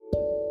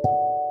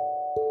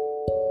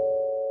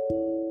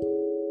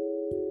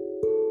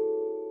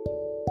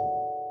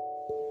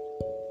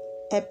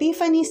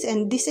Epiphanies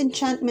and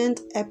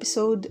Disenchantment,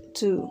 Episode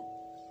 2.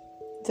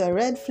 The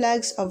Red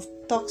Flags of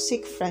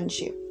Toxic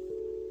Friendship.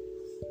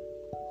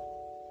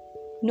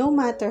 No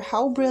matter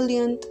how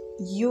brilliant,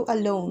 you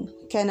alone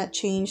cannot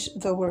change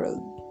the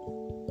world.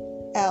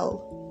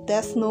 L.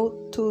 Death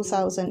Note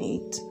 2008.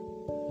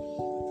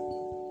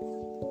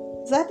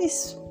 That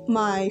is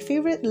my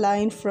favorite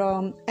line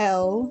from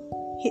L,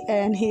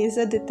 and he is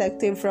a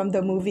detective from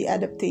the movie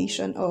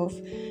adaptation of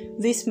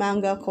this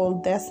manga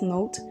called Death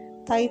Note,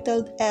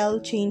 titled L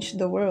Changed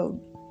the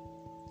World.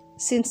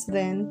 Since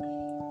then,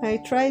 I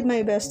tried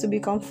my best to be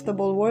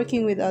comfortable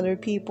working with other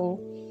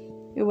people.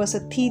 It was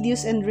a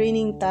tedious and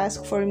draining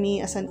task for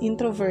me as an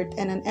introvert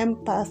and an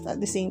empath at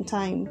the same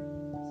time.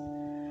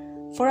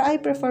 For I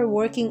prefer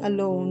working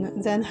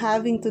alone than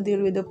having to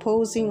deal with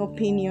opposing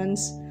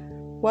opinions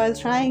while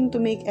trying to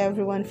make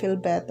everyone feel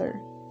better,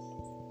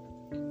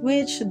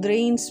 which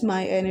drains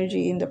my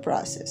energy in the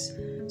process.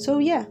 So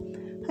yeah,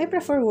 I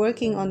prefer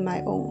working on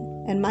my own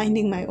and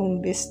minding my own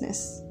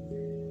business.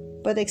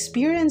 But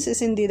experience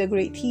is indeed a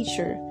great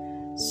teacher,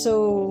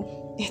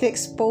 so it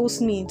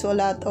exposed me to a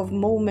lot of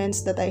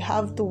moments that I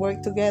have to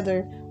work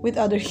together with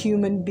other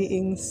human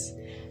beings,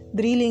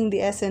 drilling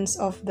the essence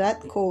of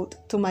that quote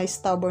to my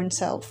stubborn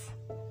self.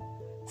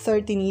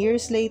 13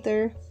 years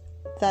later,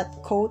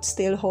 that quote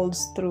still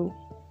holds true.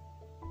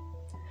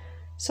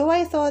 So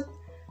I thought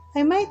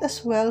I might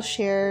as well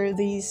share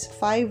these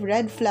 5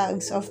 red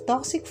flags of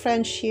toxic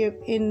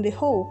friendship in the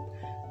hope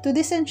to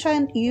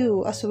disenchant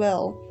you as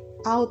well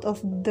out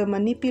of the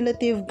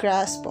manipulative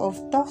grasp of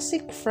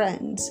toxic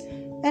friends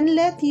and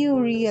let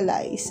you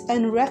realize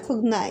and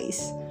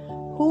recognize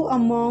who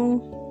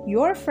among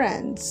your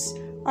friends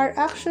are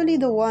actually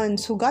the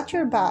ones who got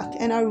your back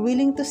and are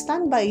willing to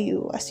stand by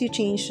you as you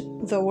change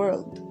the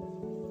world.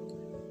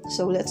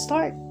 So let's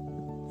start.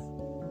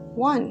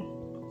 1.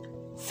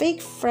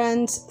 Fake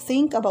friends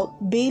think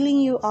about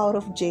bailing you out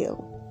of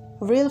jail.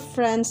 Real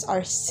friends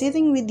are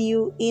sitting with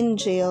you in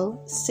jail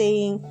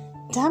saying,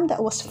 "Damn,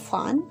 that was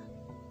fun."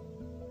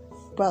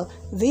 Well,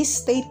 this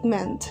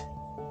statement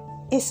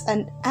is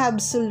an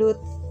absolute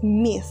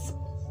myth.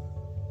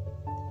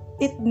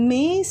 It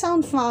may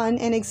sound fun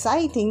and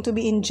exciting to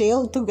be in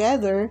jail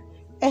together,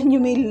 and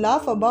you may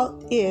laugh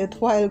about it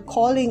while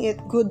calling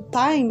it good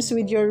times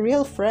with your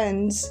real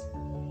friends.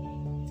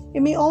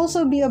 It may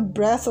also be a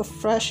breath of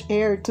fresh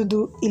air to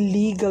do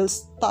illegal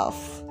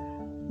stuff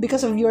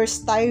because of your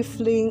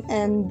stifling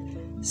and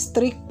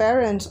strict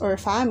parents or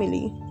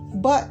family.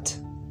 But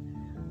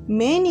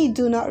many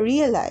do not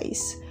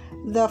realize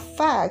the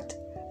fact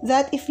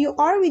that if you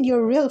are with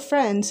your real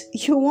friends,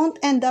 you won't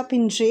end up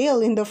in jail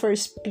in the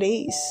first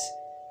place.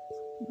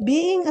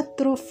 Being a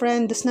true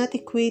friend does not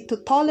equate to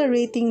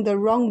tolerating the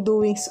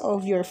wrongdoings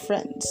of your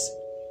friends.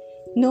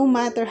 No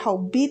matter how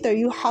bitter,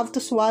 you have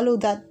to swallow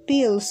that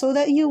pill so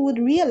that you would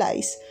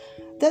realize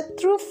that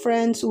true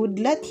friends would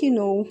let you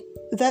know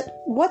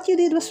that what you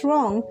did was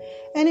wrong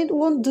and it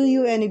won't do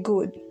you any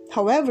good.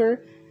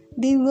 However,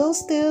 they will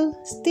still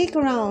stick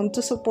around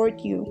to support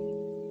you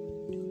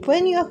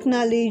when you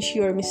acknowledge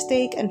your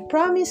mistake and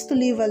promise to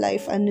live a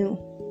life anew.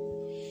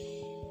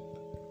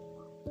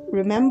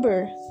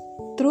 Remember,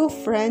 true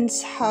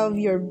friends have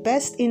your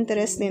best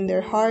interest in their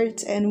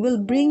hearts and will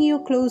bring you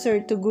closer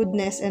to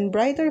goodness and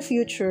brighter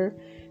future,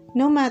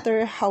 no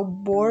matter how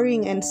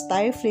boring and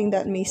stifling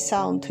that may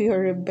sound to your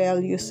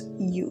rebellious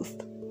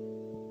youth.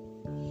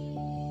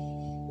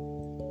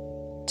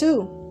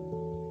 2.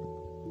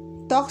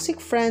 Toxic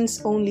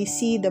friends only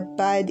see the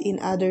bad in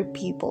other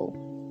people.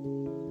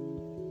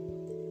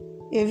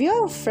 If you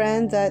have a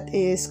friend that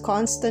is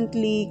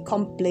constantly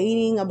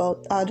complaining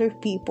about other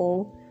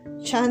people,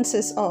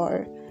 chances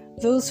are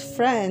those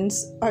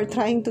friends are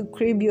trying to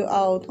crib you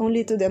out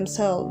only to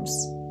themselves.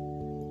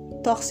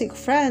 Toxic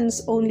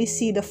friends only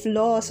see the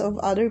flaws of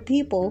other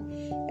people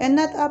and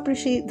not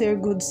appreciate their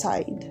good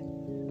side.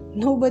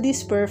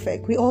 Nobody's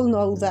perfect, we all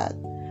know that,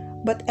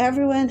 but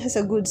everyone has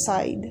a good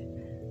side.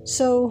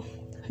 So,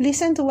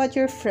 listen to what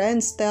your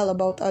friends tell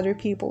about other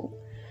people.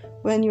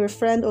 When your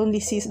friend only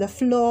sees the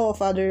flaw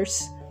of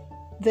others,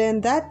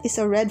 then that is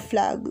a red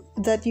flag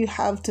that you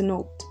have to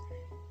note.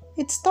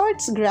 It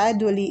starts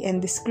gradually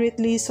and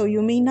discreetly, so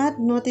you may not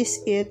notice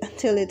it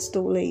until it's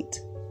too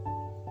late.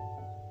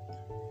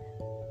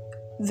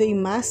 They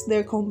mask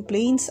their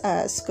complaints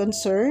as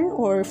concern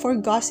or for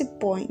gossip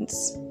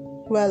points.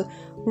 Well,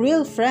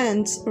 real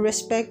friends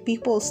respect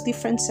people's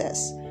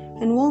differences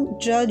and won't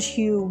judge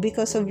you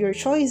because of your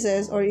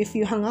choices or if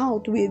you hang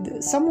out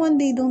with someone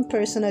they don't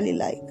personally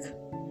like.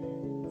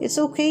 It's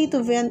okay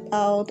to vent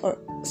out or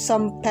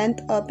some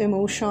pent-up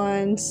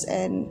emotions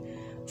and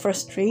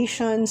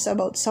frustrations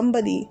about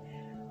somebody.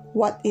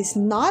 What is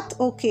not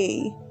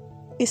okay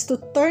is to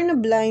turn a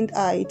blind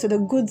eye to the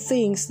good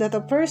things that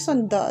a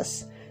person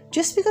does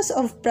just because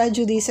of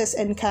prejudices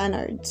and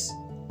canards.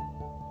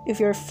 If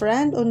your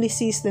friend only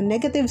sees the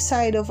negative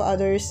side of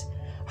others,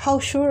 how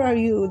sure are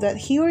you that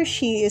he or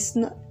she is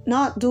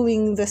not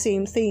doing the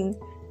same thing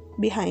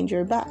behind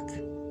your back?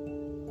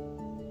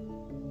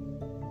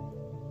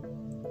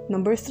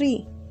 Number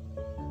 3.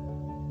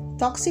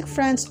 toxic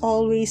friends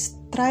always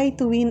try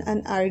to win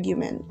an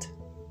argument.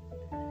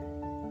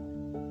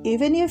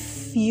 Even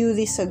if you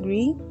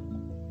disagree,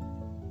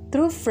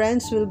 true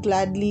friends will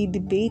gladly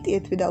debate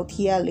it without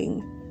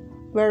yelling,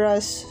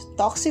 whereas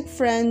toxic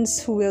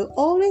friends will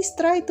always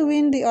try to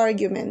win the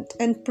argument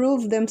and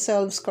prove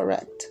themselves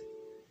correct.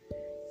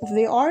 If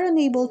they are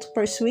unable to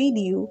persuade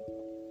you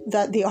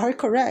that they are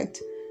correct,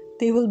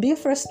 they will be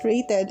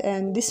frustrated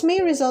and this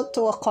may result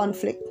to a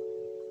conflict.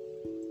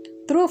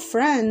 True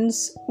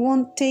friends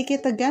won't take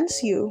it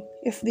against you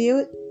if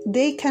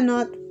they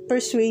cannot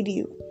persuade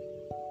you.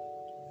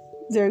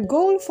 Their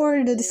goal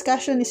for the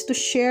discussion is to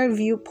share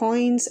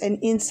viewpoints and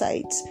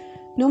insights,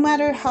 no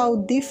matter how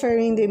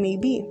differing they may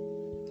be.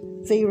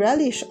 They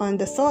relish on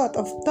the thought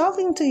of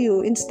talking to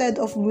you instead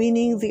of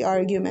winning the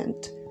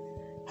argument.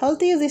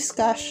 Healthy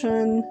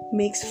discussion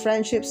makes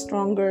friendship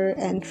stronger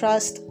and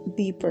trust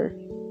deeper.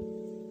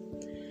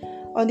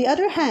 On the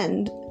other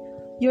hand,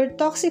 your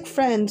toxic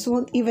friends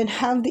won't even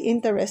have the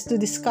interest to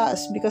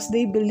discuss because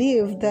they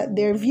believe that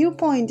their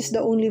viewpoint is the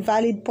only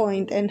valid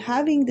point, and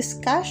having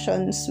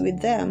discussions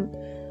with them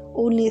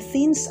only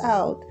thins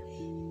out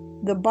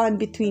the bond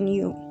between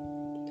you.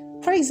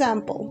 For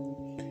example,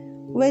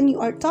 when you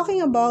are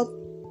talking about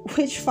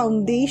which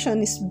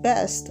foundation is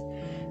best,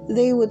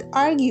 they would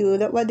argue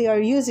that what they are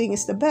using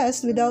is the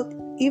best without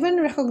even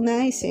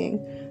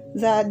recognizing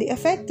that the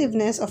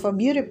effectiveness of a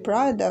beauty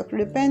product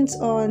depends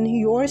on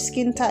your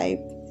skin type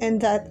and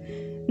that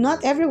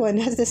not everyone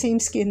has the same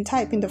skin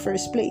type in the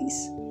first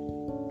place.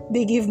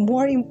 They give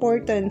more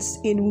importance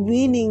in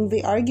winning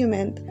the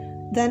argument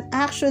than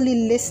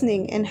actually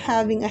listening and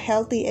having a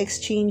healthy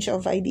exchange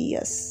of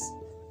ideas.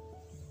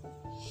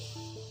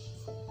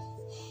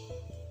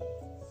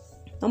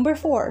 Number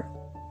 4.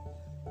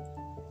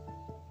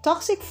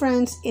 Toxic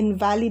friends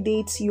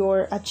invalidates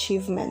your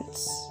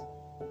achievements.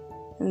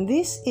 And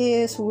this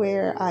is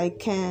where I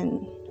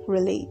can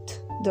relate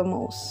the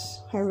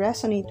most. I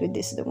resonate with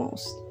this the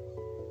most.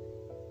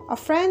 A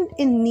friend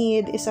in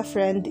need is a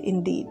friend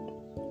indeed.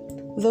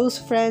 Those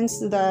friends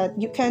that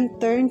you can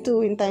turn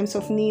to in times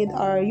of need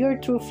are your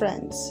true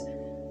friends.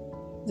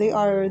 They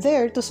are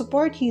there to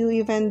support you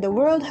even the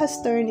world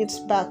has turned its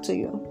back to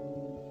you.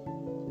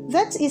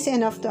 That's easy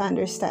enough to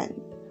understand.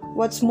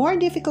 What's more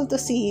difficult to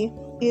see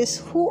is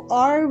who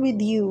are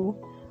with you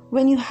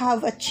when you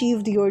have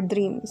achieved your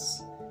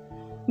dreams.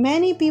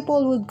 Many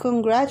people would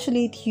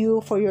congratulate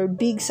you for your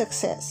big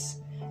success,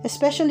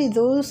 especially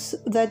those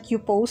that you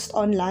post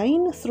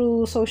online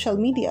through social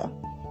media.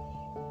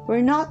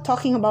 We're not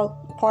talking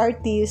about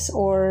parties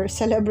or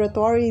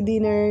celebratory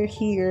dinner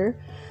here,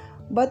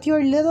 but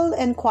your little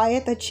and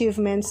quiet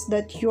achievements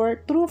that your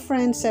true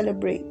friends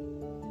celebrate.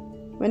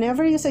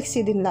 Whenever you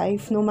succeed in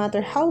life, no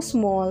matter how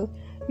small,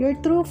 your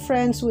true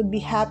friends would be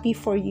happy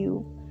for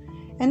you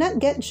and not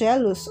get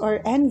jealous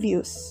or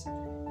envious.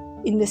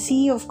 In the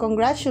sea of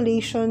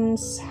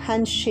congratulations,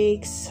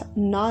 handshakes,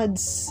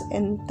 nods,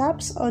 and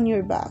taps on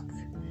your back,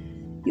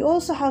 you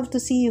also have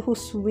to see who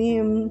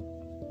swim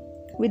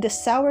with a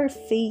sour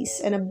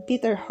face and a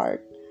bitter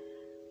heart.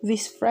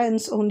 These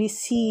friends only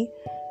see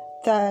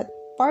that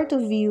part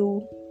of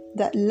you,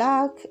 that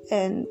lack,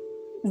 and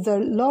the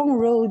long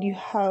road you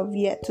have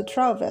yet to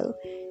travel,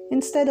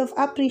 instead of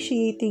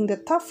appreciating the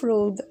tough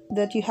road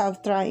that you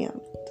have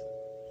triumphed.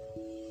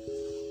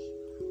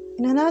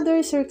 In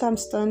another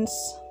circumstance,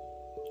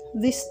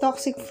 these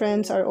toxic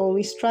friends are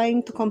always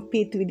trying to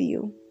compete with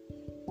you.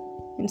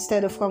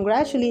 Instead of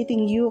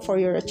congratulating you for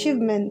your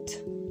achievement,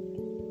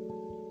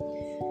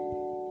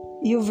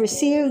 you've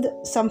received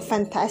some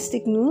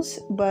fantastic news,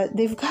 but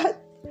they've got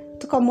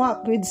to come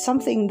up with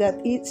something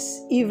that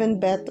is even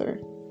better.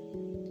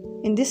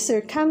 In this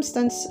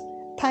circumstance,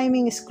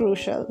 timing is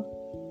crucial,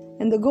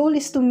 and the goal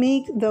is to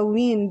make the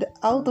wind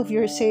out of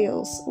your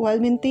sails while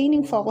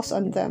maintaining focus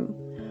on them.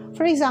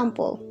 For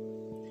example,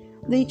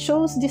 they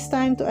chose this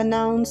time to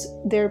announce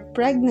their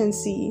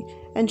pregnancy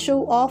and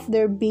show off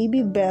their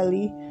baby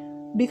belly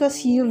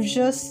because you've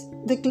just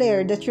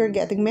declared that you're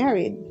getting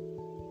married.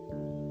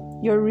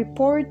 You're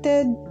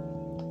reported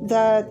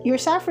that you're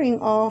suffering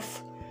of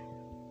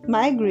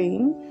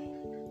migraine,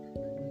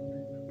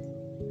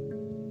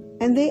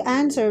 and they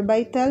answer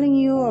by telling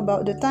you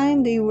about the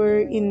time they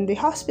were in the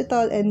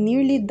hospital and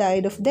nearly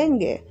died of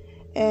dengue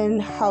and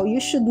how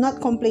you should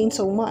not complain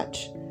so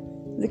much.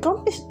 The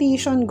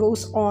competition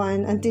goes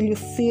on until you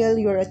feel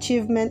your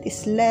achievement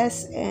is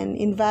less and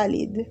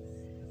invalid.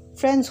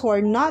 Friends who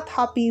are not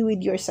happy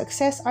with your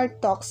success are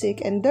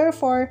toxic, and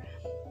therefore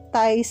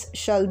ties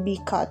shall be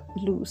cut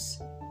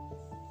loose.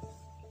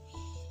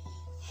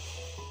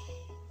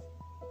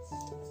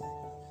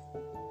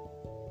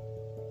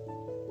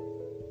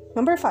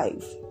 Number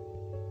 5.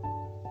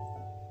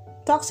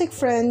 Toxic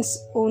friends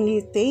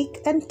only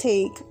take and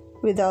take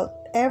without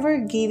ever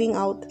giving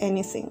out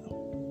anything.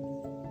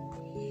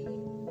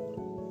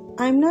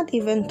 I'm not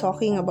even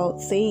talking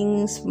about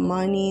things,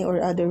 money,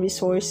 or other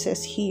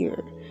resources here.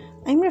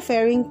 I'm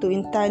referring to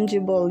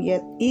intangible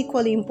yet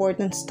equally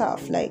important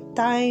stuff like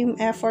time,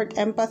 effort,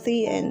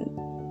 empathy, and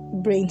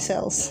brain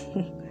cells.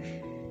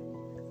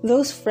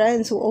 Those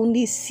friends who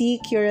only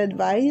seek your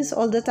advice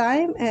all the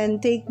time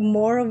and take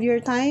more of your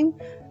time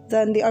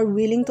than they are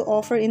willing to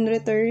offer in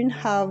return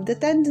have the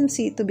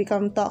tendency to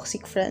become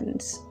toxic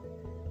friends.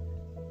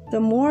 The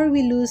more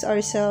we lose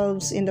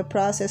ourselves in the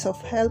process of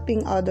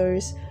helping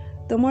others,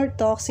 the more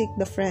toxic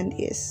the friend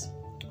is.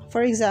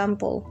 For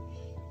example,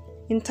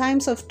 in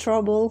times of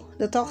trouble,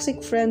 the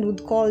toxic friend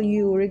would call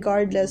you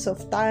regardless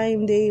of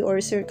time, day,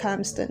 or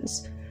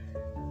circumstance.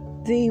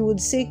 They would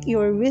seek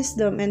your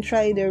wisdom and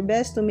try their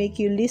best to make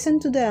you listen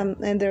to them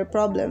and their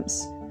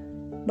problems.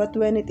 But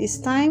when it is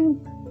time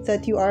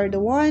that you are the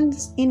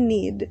ones in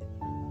need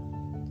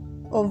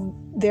of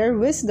their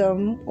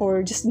wisdom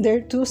or just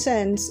their 2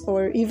 cents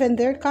or even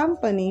their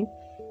company,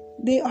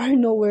 they are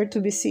nowhere to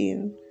be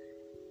seen.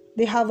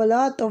 They have a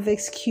lot of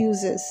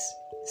excuses,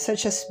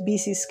 such as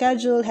busy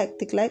schedule,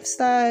 hectic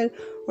lifestyle,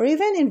 or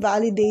even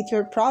invalidate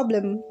your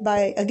problem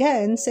by,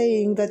 again,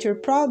 saying that your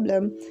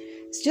problem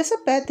is just a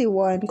petty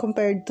one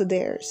compared to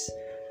theirs.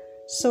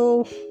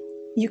 So,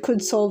 you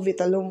could solve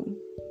it alone.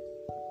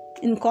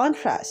 In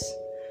contrast,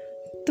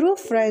 true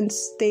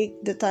friends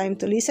take the time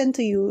to listen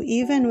to you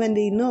even when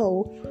they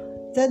know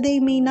that they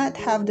may not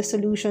have the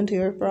solution to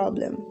your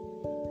problem.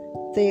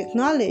 They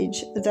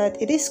acknowledge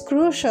that it is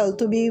crucial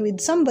to be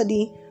with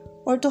somebody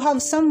or to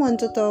have someone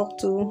to talk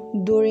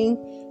to during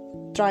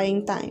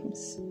trying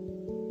times.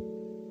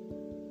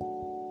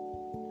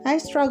 I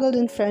struggled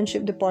in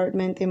friendship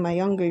department in my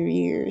younger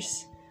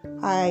years.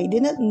 I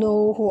didn't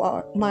know who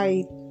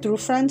my true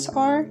friends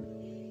are.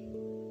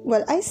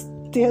 Well, I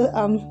still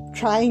am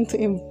trying to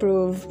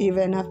improve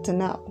even up to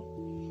now.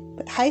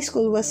 But high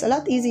school was a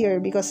lot easier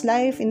because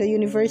life in the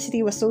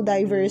university was so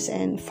diverse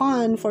and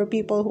fun for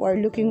people who are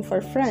looking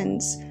for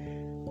friends.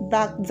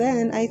 Back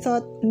then, I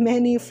thought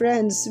many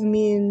friends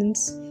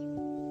means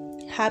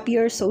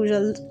happier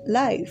social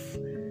life.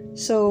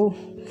 So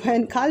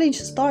when college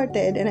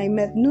started and I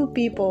met new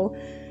people,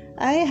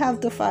 I have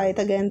to fight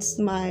against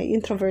my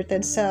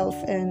introverted self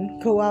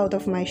and go out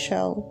of my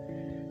shell.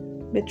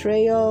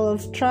 Betrayal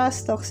of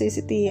trust,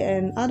 toxicity,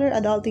 and other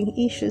adulting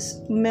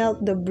issues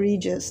melt the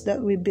bridges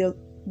that we built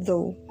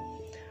though.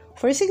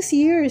 For 6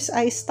 years,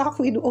 I stuck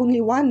with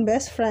only one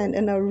best friend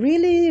and a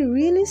really,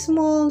 really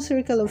small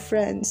circle of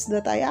friends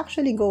that I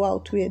actually go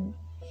out with.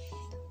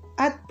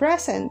 At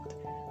present,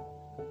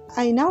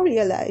 I now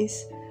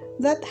realize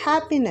that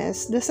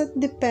happiness doesn't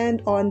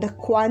depend on the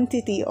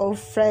quantity of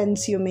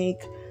friends you make,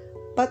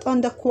 but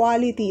on the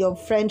quality of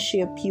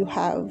friendship you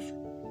have.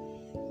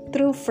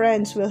 True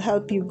friends will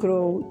help you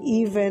grow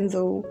even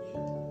though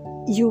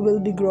you will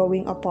be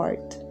growing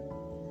apart.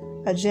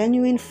 A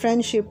genuine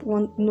friendship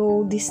won't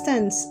know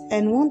distance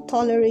and won't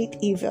tolerate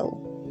evil.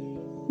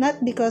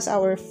 Not because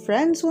our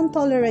friends won't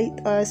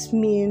tolerate us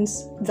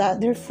means that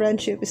their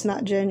friendship is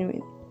not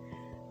genuine.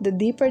 The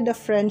deeper the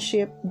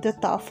friendship, the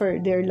tougher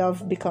their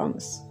love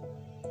becomes.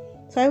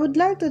 So I would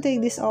like to take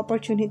this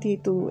opportunity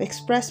to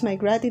express my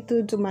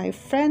gratitude to my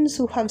friends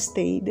who have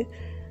stayed.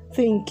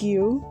 Thank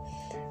you.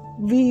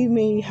 We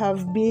may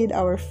have bid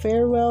our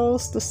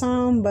farewells to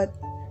some, but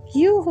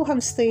you who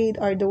have stayed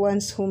are the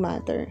ones who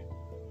matter.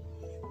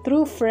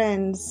 True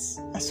friends,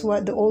 as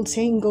what the old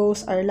saying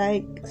goes, are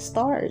like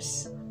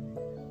stars.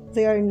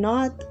 They are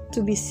not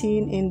to be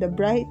seen in the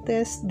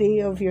brightest day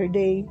of your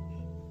day,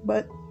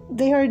 but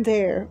they are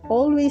there,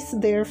 always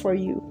there for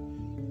you,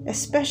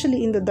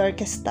 especially in the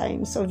darkest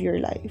times of your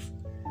life.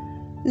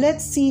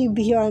 Let's see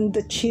beyond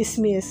the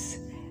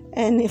chismes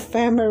and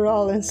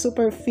ephemeral and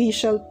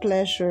superficial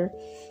pleasure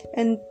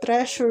and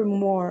treasure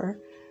more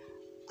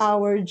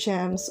our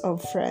gems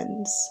of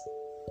friends.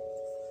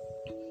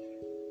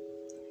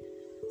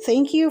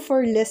 Thank you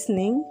for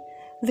listening.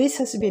 This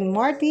has been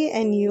Marty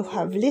and you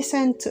have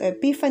listened to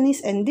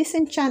Epiphanies and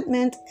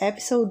Disenchantment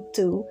Episode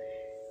 2,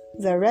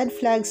 The Red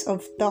Flags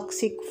of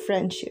Toxic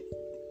Friendship.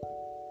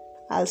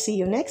 I'll see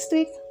you next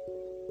week.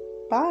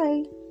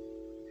 Bye!